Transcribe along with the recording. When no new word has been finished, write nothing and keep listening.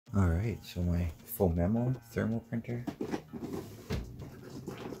Alright, so my Phomemo thermal printer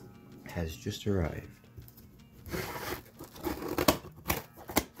has just arrived.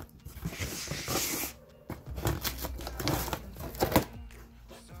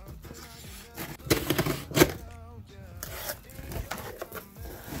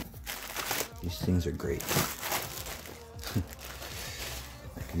 These things are great.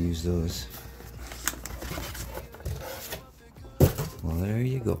 I could use those. Well, there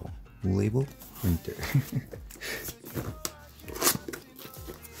you go. Label printer.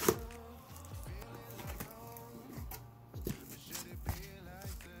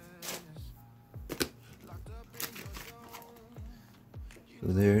 So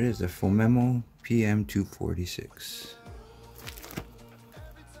there it is, a Phomemo PM-246.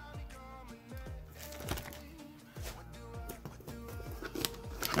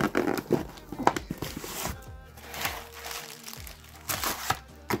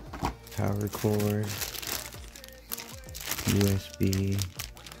 Power cord, USB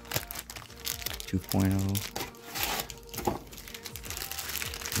 2.0,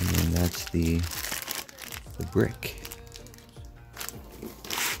 and then that's the brick.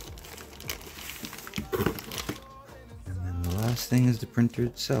 And then the last thing is the printer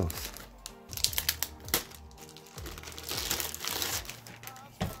itself.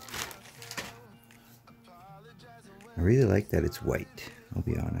 I really like that it's white, I'll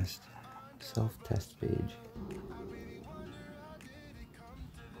be honest. Self-test page.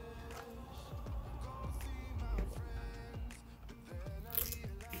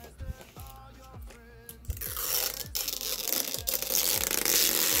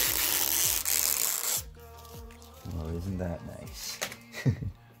 Oh, isn't that nice?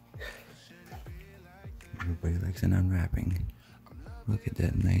 Everybody likes an unwrapping. Look at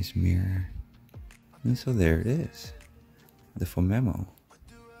that nice mirror. And so there it is. The Phomemo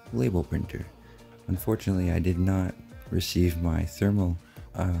label printer. Unfortunately, I did not receive my thermal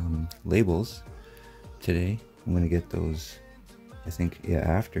labels today. I'm gonna get those, I think, yeah,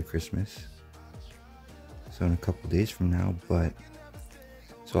 after Christmas. So in a couple days from now, but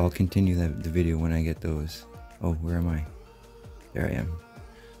so I'll continue the video when I get those. Oh, where am I? There I am.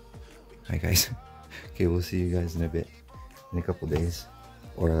 Hi guys. Okay, we'll see you guys in a bit, in a couple days,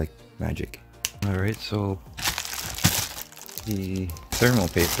 or like magic. All right, so the thermal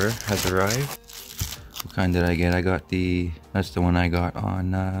paper has arrived. What kind did I get? I got that's the one I got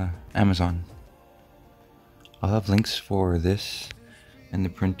on Amazon. I'll have links for this and the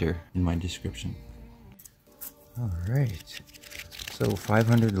printer in my description. Alright, so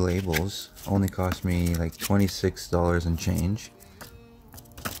 500 labels only cost me like $26 and change.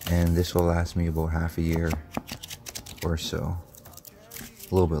 And this will last me about half a year or so.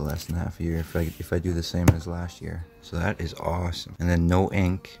 A little bit less than half a year if I do the same as last year. So that is awesome. And then no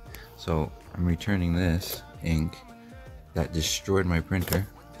ink. So I'm returning this ink that destroyed my printer.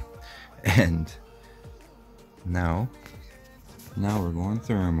 And now we're going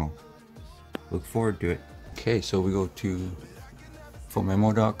thermal. Look forward to it. Okay, so we go to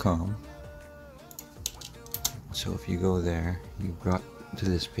Phomemo.com. So if you go there, you got to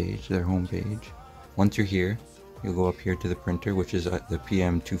this page, their home page. Once you're here, you'll go up here to the printer, which is the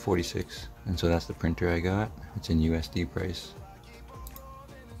PM-246. And so that's the printer I got. It's in USD price.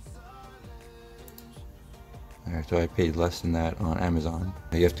 Alright, so I paid less than that on Amazon.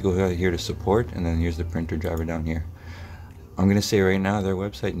 You have to go here to support, and then here's the printer driver down here. I'm gonna say right now their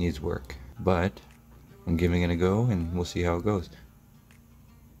website needs work, but I'm giving it a go and we'll see how it goes.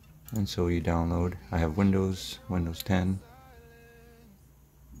 And so you download. I have Windows 10.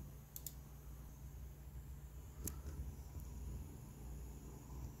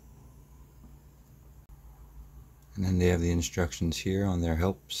 And then they have the instructions here on their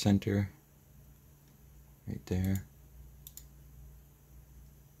help center, right there.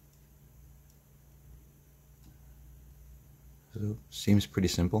 So, seems pretty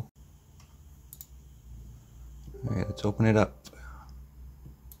simple. Alright, let's open it up.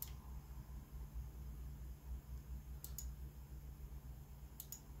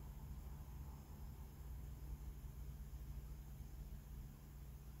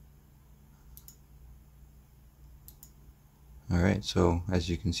 Alright, so as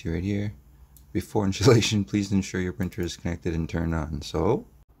you can see right here, before installation, please ensure your printer is connected and turned on. So,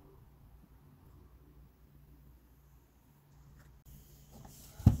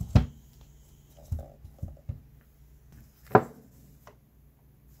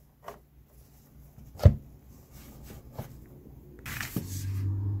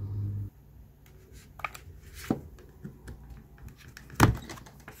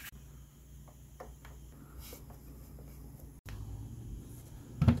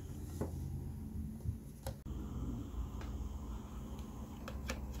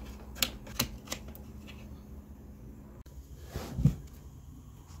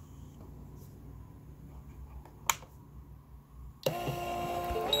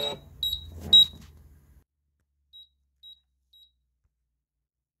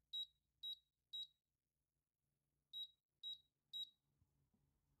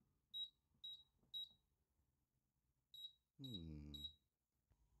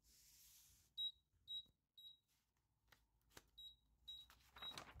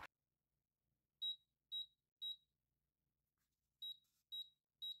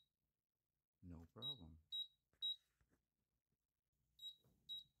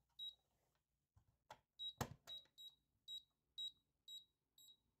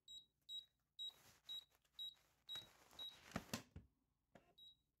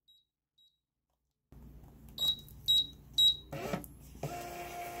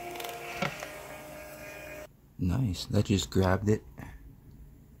 Nice, that just grabbed it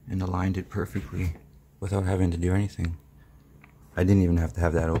and aligned it perfectly without having to do anything. I didn't even have to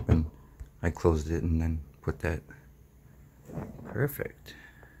have that open. I closed it and then put that. Perfect.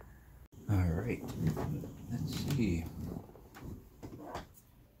 Alright, let's see.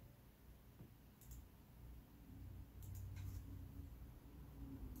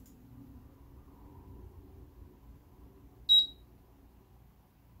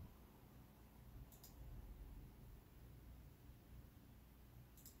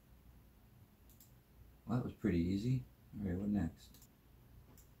 Well, that was pretty easy. Alright, what next?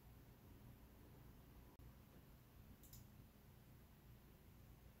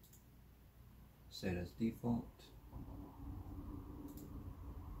 Set as default.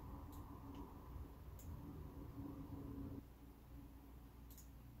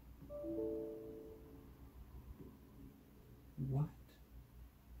 What?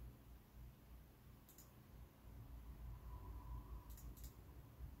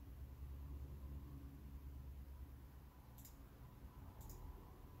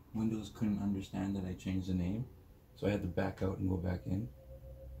 Windows couldn't understand that I changed the name, so I had to back out and go back in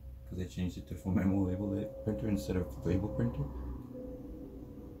because I changed it to Phomemo label printer instead of label printer.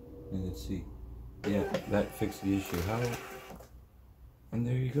 And let's see. Yeah, that fixed the issue. How? And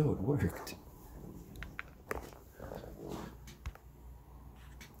there you go, it worked.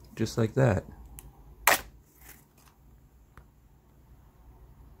 Just like that.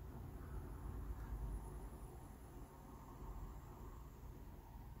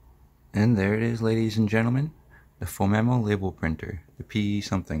 And there it is, ladies and gentlemen, the Phomemo label printer, the P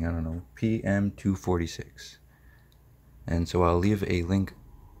something, I don't know, PM-246. And so I'll leave a link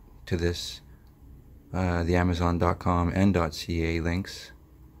to this, the Amazon.com and .ca links.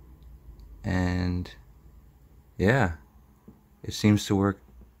 And yeah, it seems to work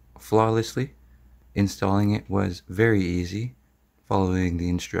flawlessly. Installing it was very easy, following the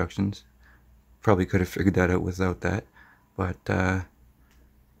instructions. Probably could have figured that out without that, but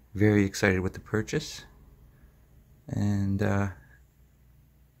very excited with the purchase. And there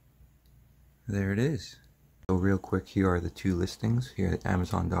it is. So real quick, here are the two listings here at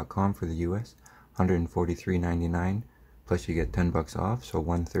Amazon.com for the US. $143.99 plus you get $10 off, so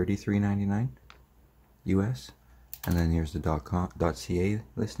 $133.99 US. And then here's the .ca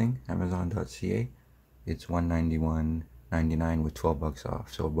listing, Amazon.ca. It's $191.99 with $12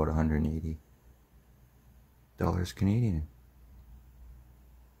 off, so about $180 Canadian.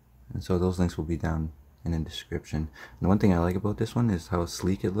 And so those links will be down in the description. And the one thing I like about this one is how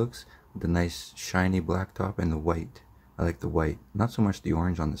sleek it looks, with the nice shiny black top and the white. I like the white, not so much the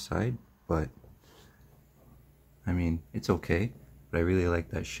orange on the side, but I mean, it's okay, but I really like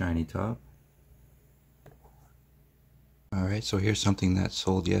that shiny top. Alright, so here's something that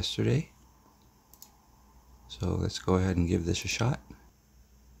sold yesterday. So let's go ahead and give this a shot.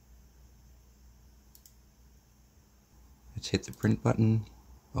 Let's hit the print button.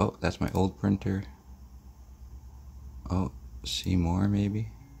 Oh, that's my old printer. Oh, see more maybe?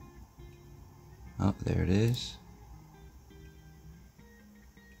 Oh, there it is.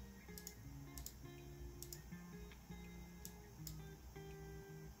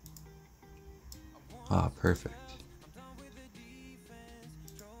 Ah, perfect.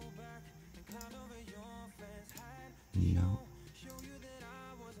 No.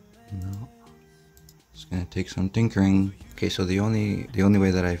 No. It's gonna take some tinkering. Okay, so the only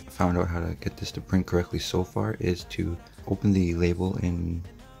way that I found out how to get this to print correctly so far is to open the label in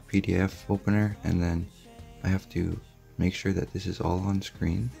PDF opener, and then I have to make sure that this is all on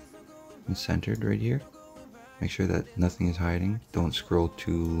screen and centered right here. Make sure that nothing is hiding. Don't scroll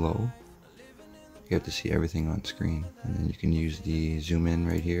too low. You have to see everything on screen, and then you can use the zoom in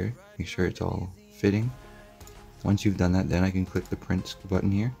right here. Make sure it's all fitting. Once you've done that, then I can click the print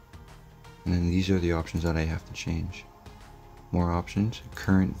button here, and then these are the options that I have to change. More options,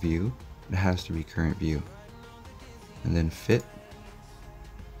 current view, it has to be current view, and then fit,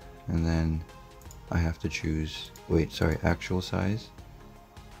 and then I have to choose, actual size,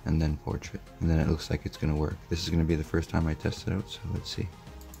 and then portrait, and then it looks like it's gonna work. This is gonna be the first time I test it out, so let's see.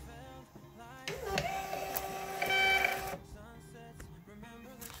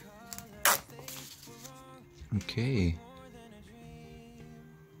 Okay.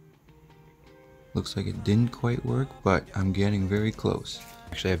 Looks like it didn't quite work, but I'm getting very close.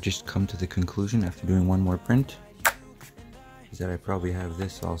 Actually, I've just come to the conclusion after doing one more print is that I probably have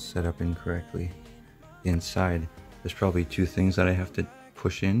this all set up incorrectly. Inside, there's probably two things that I have to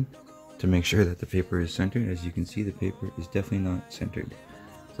push in to make sure that the paper is centered. As you can see, the paper is definitely not centered.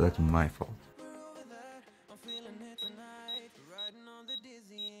 So that's my fault.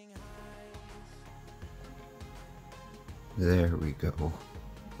 There we go.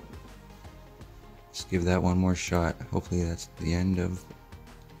 Let's give that one more shot. Hopefully that's the end of...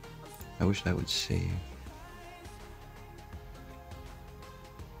 I wish that would save.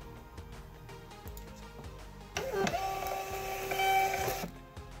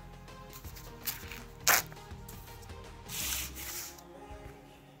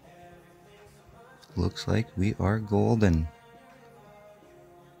 Looks like we are golden.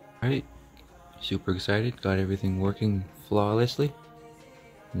 Alright, super excited. Got everything working flawlessly.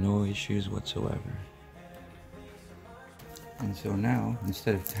 No issues whatsoever. And so now,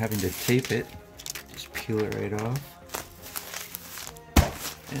 instead of having to tape it, just peel it right off.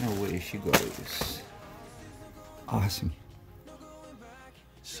 And away she goes. Awesome.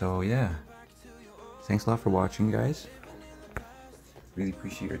 So yeah, thanks a lot for watching, guys. Really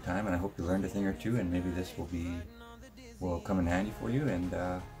appreciate your time, and I hope you learned a thing or two, and maybe this will come in handy for you. And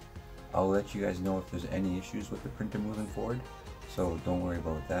I'll let you guys know if there's any issues with the printer moving forward, so don't worry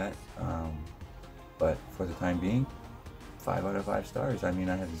about that. But for the time being, 5 out of 5 stars. I mean,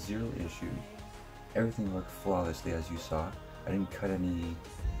 I had 0 issues. Everything worked flawlessly, as you saw. I didn't cut any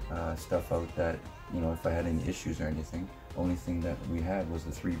stuff out that, you know, if I had any issues or anything. The only thing that we had was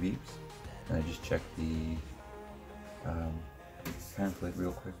the 3 beeps, and I just checked the pamphlet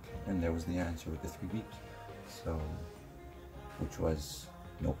real quick, and there was the answer with the 3 beeps, so, which was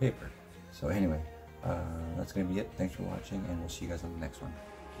no paper. So anyway, that's gonna be it. Thanks for watching, and we'll see you guys on the next one.